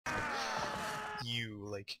you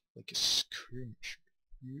like a skirmisher.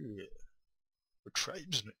 Yeah. A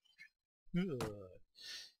tribesman. Yeah.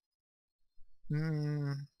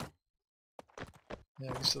 Yeah,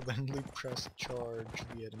 I guess I'll then loop press charge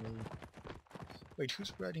the enemy. Wait,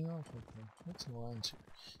 who's riding off with me? That's a lancer.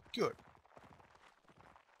 Good.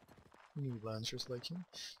 We need lancers like him.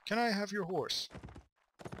 Can I have your horse?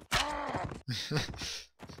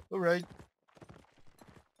 Alright.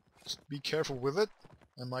 Just be careful with it.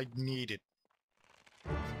 I might need it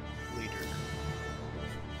later.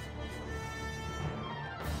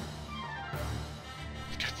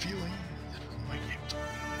 I've got a feeling that we might be able to win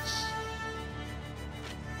this.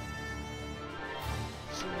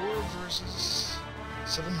 4 versus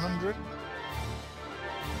 700.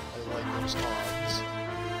 I like those odds.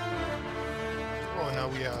 Oh, now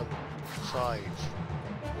we have 5.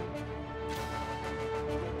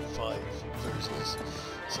 5 versus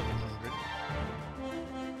 700.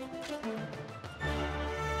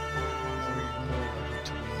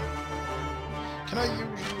 Can I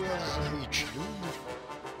use you as a meat shield?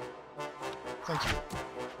 Thank you.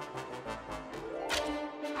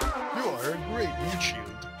 You are a great meat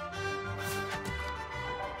shield.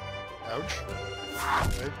 Ouch.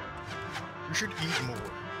 Right. You should eat more.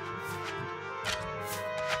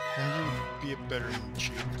 And you'd be a better meat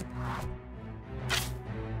shield.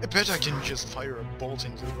 I bet I can just fire a bolt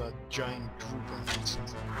into that giant group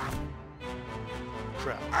instantly.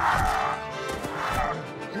 Crap.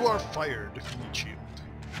 You are fired, meat shield.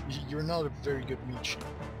 You're not a very good meat shield.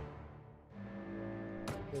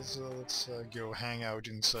 Let's go hang out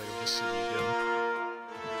inside of the city again.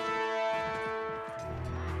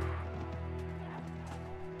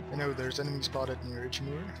 I know there's enemy spotted near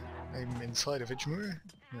Ichimura. I'm inside of Ichimura,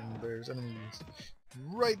 and there's enemies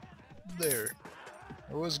right there.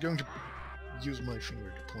 I was going to use my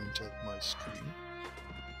finger to point at my screen,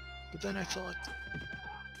 but then I thought,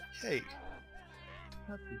 hey,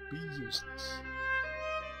 that would be useless.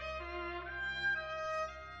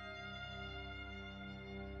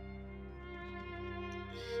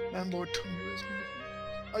 Landlord Tonyo,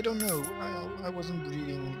 I don't know, I wasn't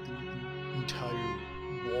reading the entire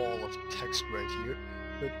wall of text right here,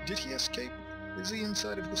 but did he escape? Is he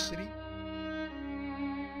inside of the city?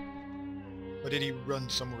 Or did he run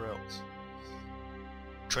somewhere else?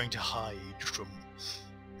 Trying to hide from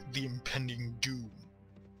the impending doom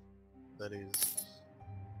that is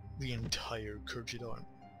the entire Khergit army.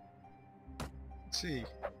 Let's see.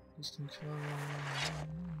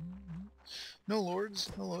 No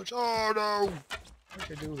lords, no lords. Oh no! How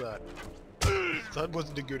could I do that? That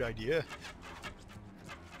wasn't a good idea.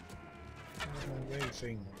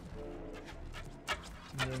 Anything.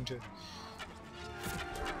 I'm going to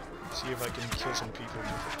see if I can kill some people.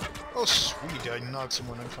 Oh sweet, I knocked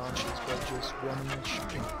someone unconscious by just running and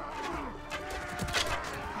shooting.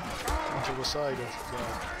 Onto the side of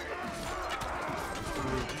the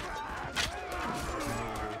room.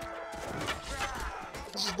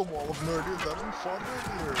 This is the wall of murder that we fought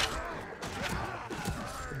earlier.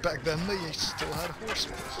 Back then they still had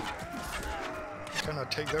horses. You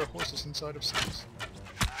cannot take their horses inside of cities.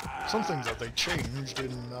 Something that they changed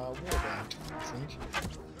in Warband, I think.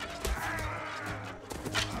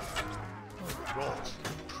 Oh, Rolf,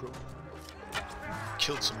 pro.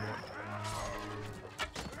 Killed someone.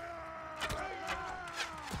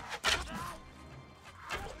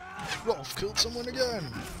 Rolf killed someone again!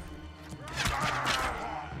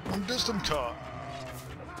 On distant car!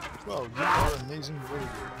 Wow, you are an amazing warrior.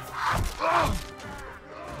 I'm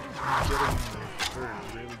getting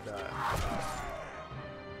hurt really bad.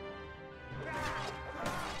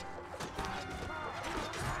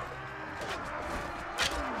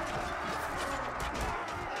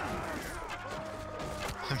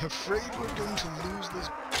 I'm afraid we're going to lose this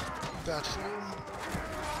battle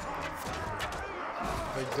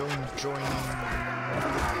if I don't join in.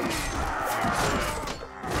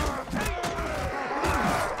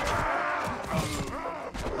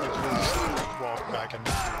 Walk back and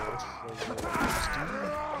forth for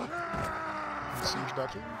siege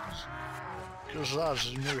battles. Because that's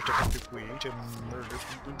the most effective way to murder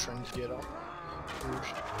people trying to get up those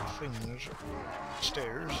things,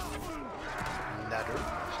 stairs, ladders.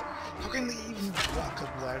 How can they even walk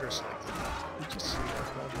up ladders like that? We just see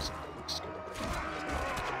that is a quick skill.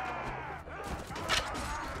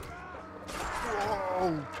 Whoa!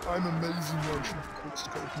 I'm amazing, I should have quick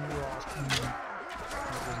scoped more often. That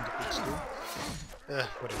wasn't a quick skill.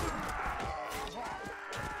 Whatever.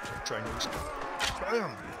 Try new skill.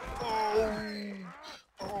 Bam!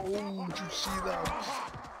 Oh, did you see that?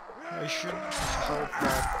 I should help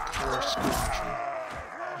that poor skirmisher.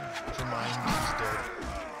 Never mind, he's dead.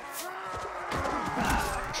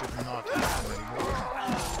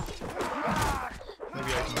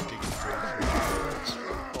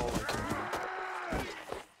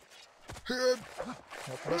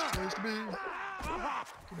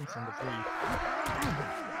 think of me.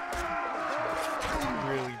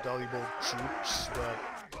 Really valuable troops, but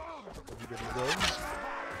everybody loves.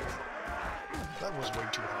 That was way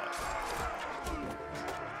too high.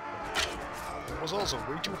 It was also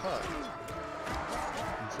way too high.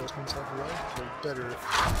 Reinforcements have arrived. They better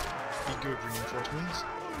be good reinforcements.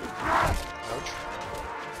 Ouch.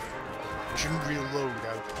 I shouldn't reload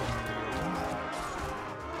out in the open.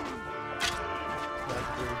 That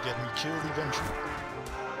will get me killed eventually.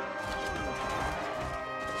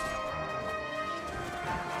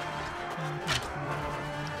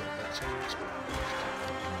 That's how it's supposed to be.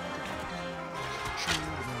 Shoot him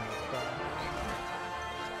in the back.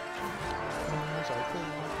 If I could,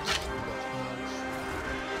 left knife.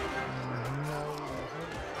 No,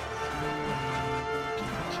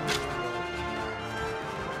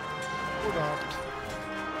 or not.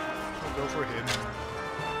 I'll go for him.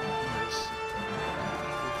 Miss.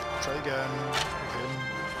 Try again with him.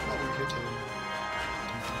 Oh, we hit him.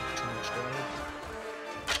 Didn't do too much damage.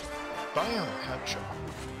 Bam! Headshot.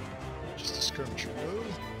 Just a skirmisher though.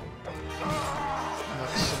 Not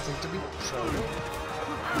something to be proud of.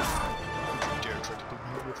 Don't you dare try to put me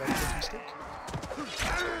with that fucking stick.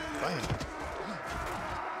 Bam!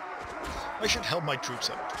 I should help my troops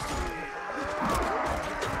out.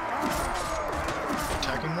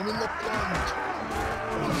 Attacking them in the front!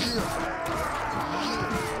 Here!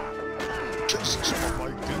 Just stop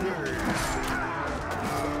my finger!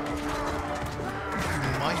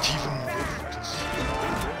 You might even live to see it.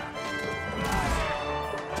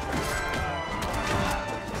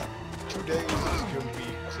 2 days is going to be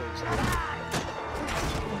close.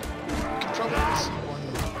 You can probably see one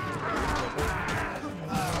level.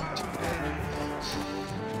 2 days.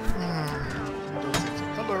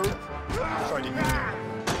 Hello! Fighting me.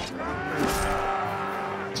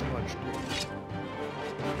 Too much. Wait,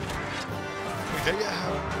 they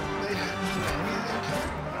have anything?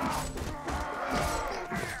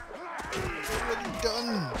 Already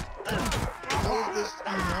done! No, this...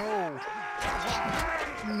 No!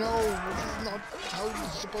 No! This is not how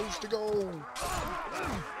it's supposed to go!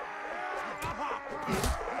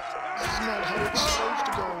 This is not how it's supposed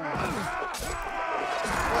to go!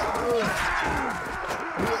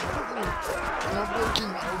 It's not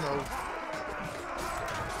working! Oh no!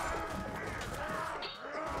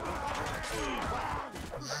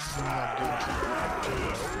 This is not good.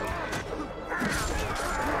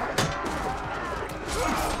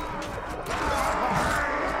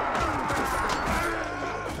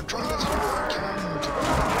 I'm trying as hard as I can to...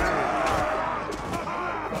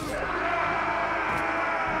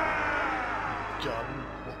 God.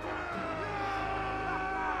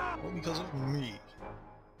 Well, because of me.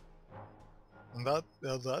 And that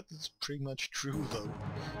is pretty much true, though.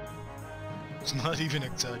 It's not even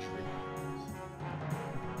exaggerating.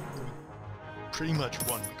 Pretty much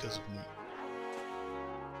won because of me.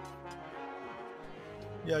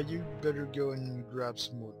 Yeah, you better go and grab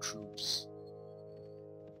some more troops.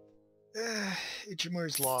 Ichimura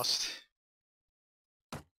is lost.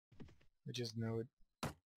 I just know it.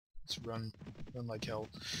 Let's run. Run like hell.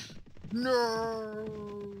 No!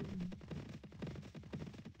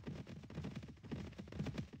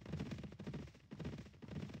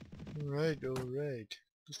 Alright.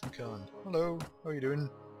 Khan. Hello, how are you doing?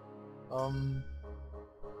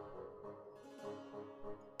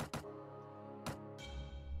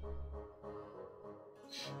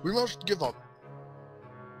 We must give up.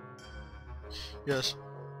 Yes,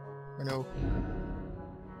 I know.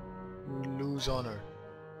 We lose honor.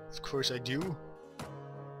 Of course I do.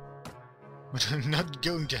 But I'm not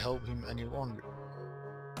going to help him any longer.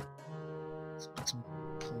 Let's put some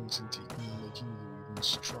points into making you even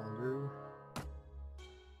stronger.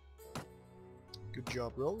 Good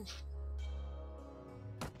job, Rolf.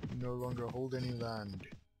 You no longer hold any land.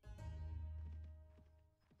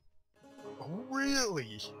 Oh,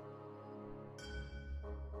 really?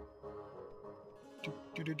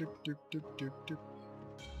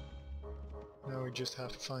 Now we just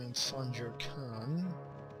have to find Sanjar Khan.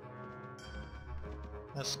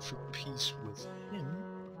 Ask for peace with him.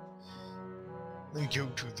 Then go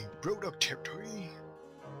to the Brodok territory.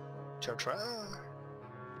 Chatra.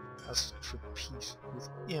 Ask for peace with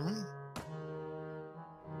him.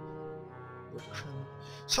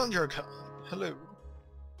 Sanjar Khan, hello.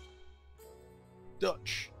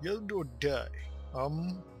 Dutch, yield or die.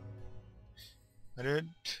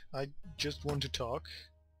 I just want to talk.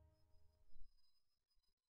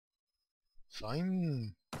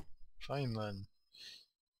 Fine then.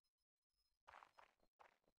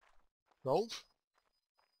 Rolf?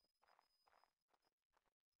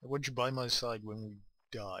 I want you by my side when we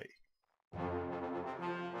die.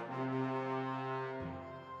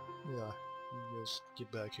 let's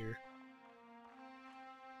get back here.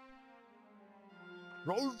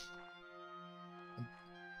 Rolf!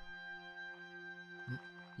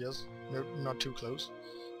 Yes, no, not too close.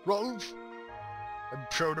 Rolf! I'm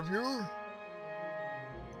proud of you!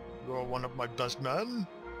 You're one of my best men!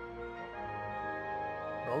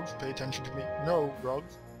 Rolf, pay attention to me. No, Rolf.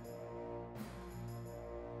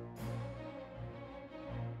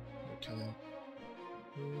 They're coming.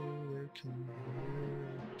 Oh, they're coming.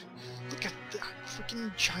 Look at that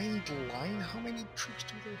freaking giant line. How many troops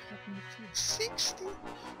do they have in the field? 60?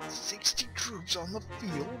 60 troops on the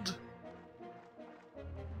field?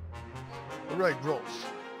 Alright,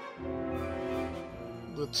 Rolf.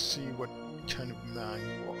 Let's see what kind of man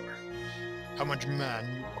you are. How much man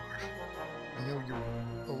you are. I know you're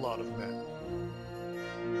a lot of men.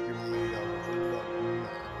 You're made out of a lot of men.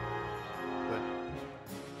 But...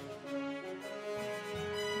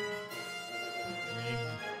 I mean...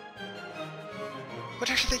 what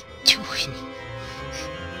are they doing?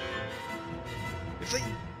 If they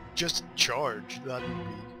just charge, that would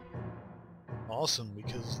be awesome,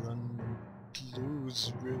 because then you'd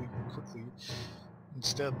lose really quickly.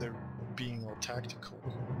 Instead, they're being all tactical.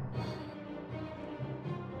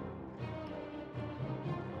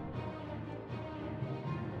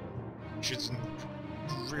 Which isn't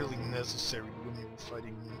really necessary when you're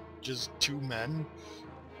fighting just two men.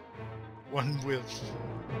 One with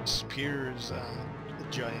spears and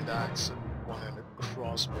a giant axe, and one and a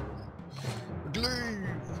crossbow. A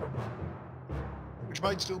glaive! Which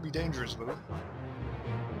might still be dangerous though.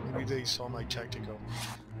 Maybe they saw my tactic of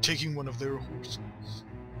taking one of their horses.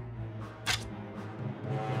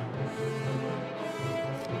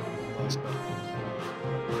 Lost battle.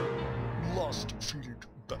 Lost, defeated,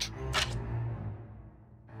 battle.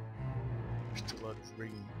 Still out of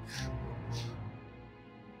range.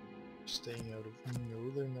 Staying out of... no,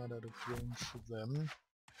 they're not out of range for them.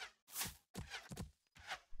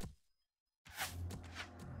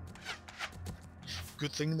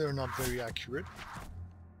 Good thing they're not very accurate.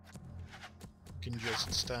 You can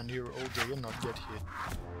just stand here all day and not get hit.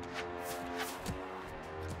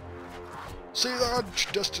 See that,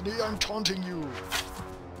 Destiny, I'm taunting you!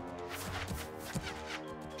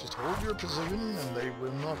 Just hold your position and they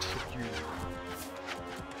will not hit you.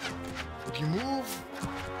 If you move,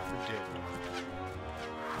 you're dead.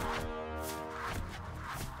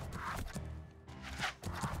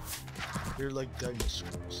 They're like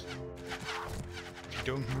dinosaurs. If you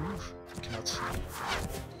don't move, you cannot see.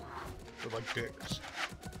 They're like bears.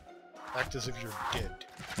 Act as if you're dead.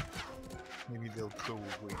 Maybe they'll go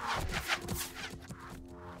away.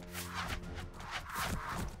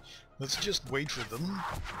 Let's just wait for them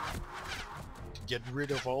to get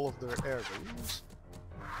rid of all of their arrows,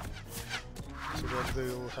 so that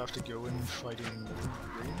they'll have to go and fight in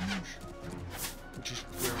range, which is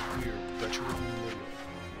where we're better than they are.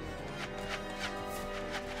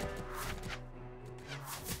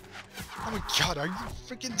 Oh my god, are you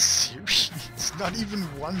freaking serious? It's not even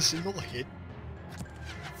one single hit.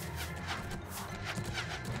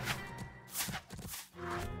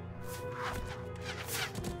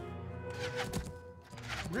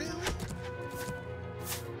 Really?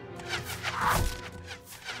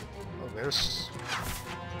 Oh, there's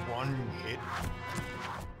one hit.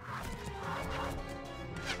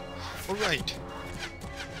 Alright.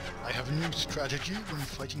 I have a new strategy when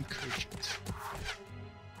fighting creatures.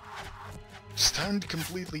 Stand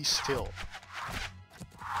completely still.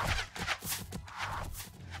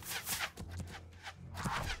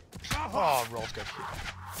 Oh, Rolf got hit.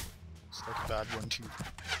 It's like a bad one too.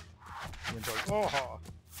 He went like, oh ha!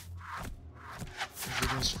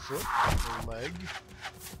 With his foot, or leg.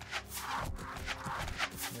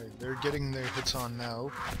 Right, they're getting their hits on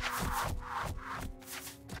now.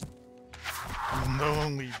 No,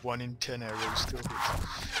 only 1 in 10 arrows still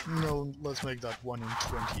hits. No, let's make that 1 in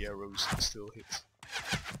 20 arrows still hits.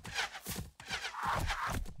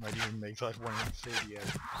 Might even make that 1 in 30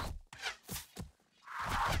 arrows.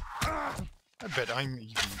 I bet I'm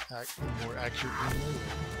even more accurate than you.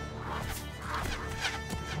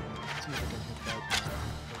 Let's see if I can hit that one.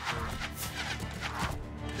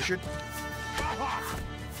 You should.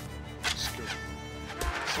 Let's go.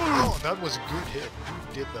 Oh, that was a good hit.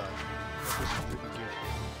 Who did that? That was really good.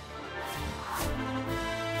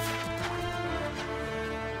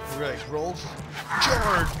 Right, Rolf.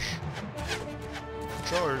 Charge!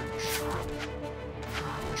 Charge.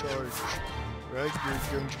 Charge. Right,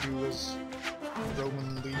 you're going to do as Roman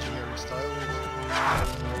legionary style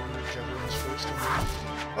with javelins first.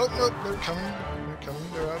 Oh no, they're coming. They're coming.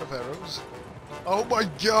 They're out of arrows. Oh my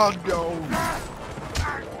god, no!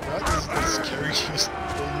 That is the scariest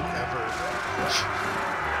thing ever.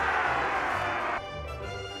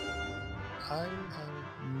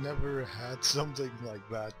 get something like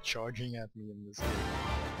that charging at me in this game.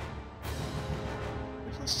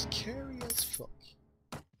 It was scary as fuck.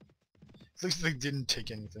 At least they didn't take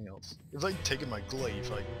anything else. If they'd taken my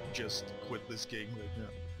glaive, I'd just quit this game right now.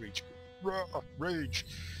 Rage. Rage!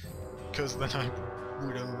 Because then I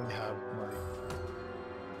would only have my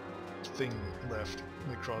thing left,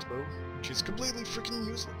 my crossbow, which is completely freaking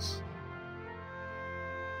useless.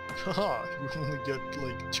 Haha, you only get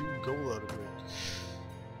like 2 gold out of it.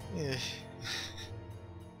 Eh.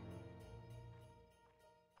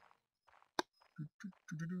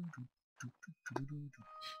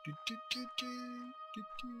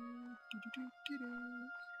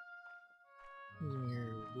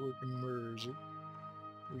 Here, Lord Mercer.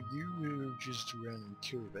 Were you just around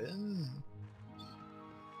caravan?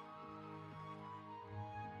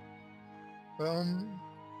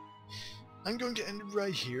 I'm going to end it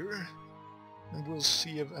right here, and we'll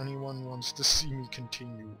see if anyone wants to see me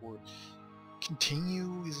continue, or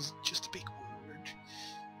continue is just a big word.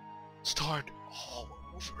 Start all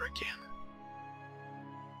over again.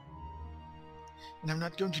 And I'm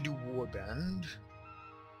not going to do Warband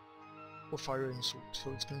or Fire and Sword,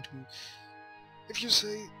 so it's going to be... If you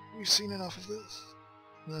say we've seen enough of this,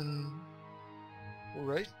 then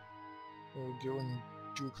alright, we'll go and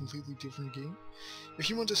do a completely different game. If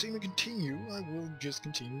you want to see me continue, I will just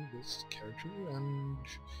continue this character and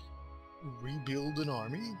rebuild an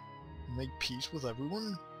army, make peace with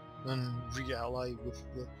everyone, and re-ally with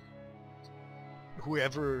the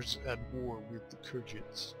whoever's at war with the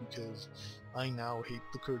Khergits, because I now hate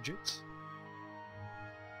the Khergits.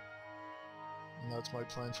 And that's my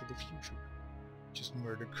plan for the future. Just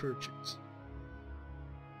murder Khergits.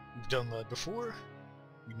 We've done that before.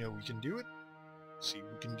 We know we can do it. See if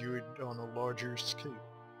we can do it on a larger scale.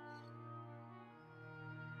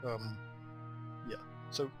 Yeah.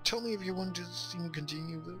 So tell me if you want to see me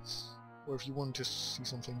continue this, or if you want to see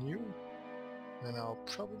something new. And I'll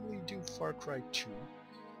probably do Far Cry 2,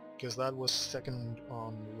 because that was second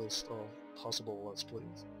on the list of possible Let's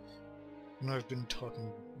Plays. And I've been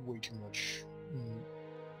talking way too much.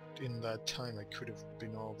 In that time I could have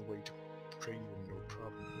been all the way to Prague, no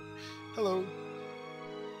problem. Hello!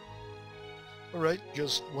 Alright,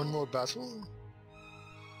 just one more battle.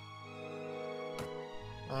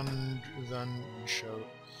 And then we shall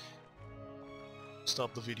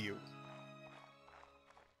stop the video.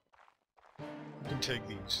 You can take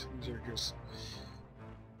these. These are just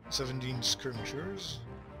 17 skirmishers.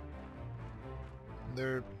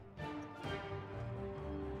 They're...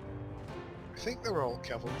 I think they're all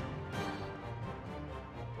cavalry.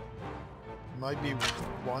 Might be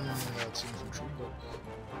one that's infantry, but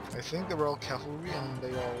I think they're all cavalry and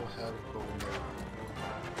they all have bow and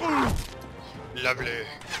arrow. Lovely!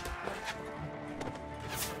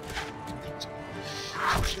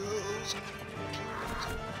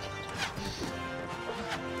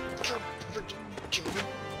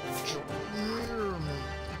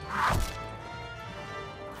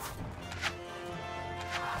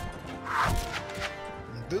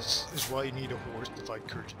 And this is why you need a horse to fight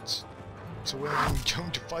Khergits. So when I'm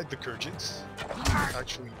going to fight the Khergits,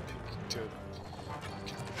 actually pick to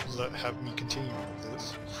have me continue with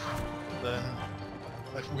this, then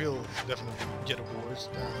I will definitely get a horse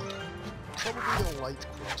and probably a light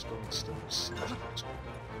crossbow instead of a siege crossbow.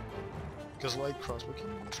 Because light crossbow can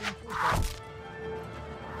be trained horseback.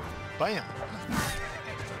 Bam!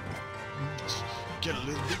 Get a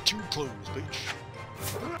little bit too close, bitch.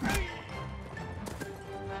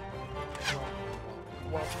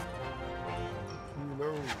 What?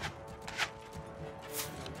 No.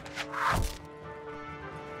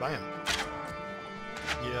 Bam!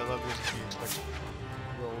 Yeah, that was to be expected.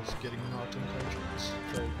 Rolls getting knocked unconscious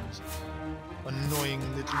by these annoying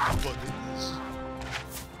little buggers.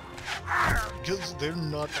 Because they're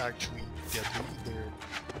not actually deadly, they're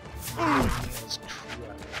annoying as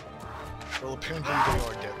crap. Well, apparently they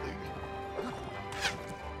are deadly.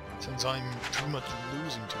 Since I'm pretty much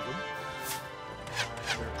losing to them,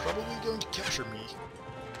 they're probably going to capture me.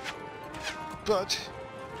 But,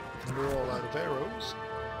 when they're all out of arrows,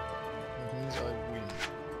 that means I win.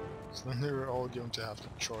 So then they're all going to have to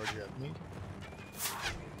charge at me.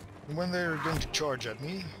 And when they're going to charge at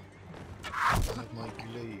me, I have my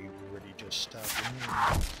glaive ready to stab them.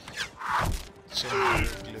 So my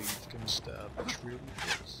glaive can stab really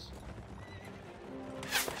close.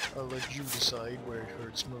 I'll let you decide where it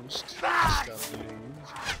hurts most to stab the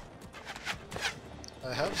glaive.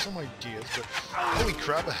 I have some ideas, but holy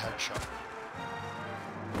crap, a headshot.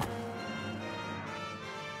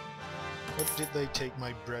 What did they take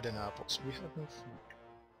my bread and apples? We have no food.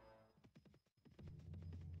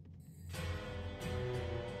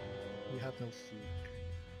 We have no food.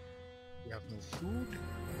 We have no food,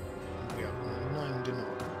 and we have 9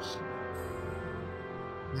 dinars.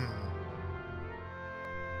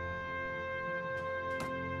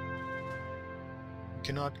 We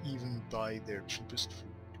cannot even buy their cheapest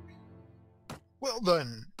food. Well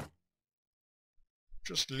then,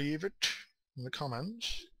 just leave it in the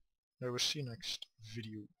comments. I will see you next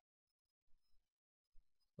video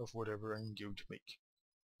of whatever I'm going to make.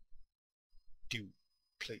 Do,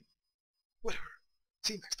 play, whatever.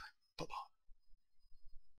 See you next time. Bye bye.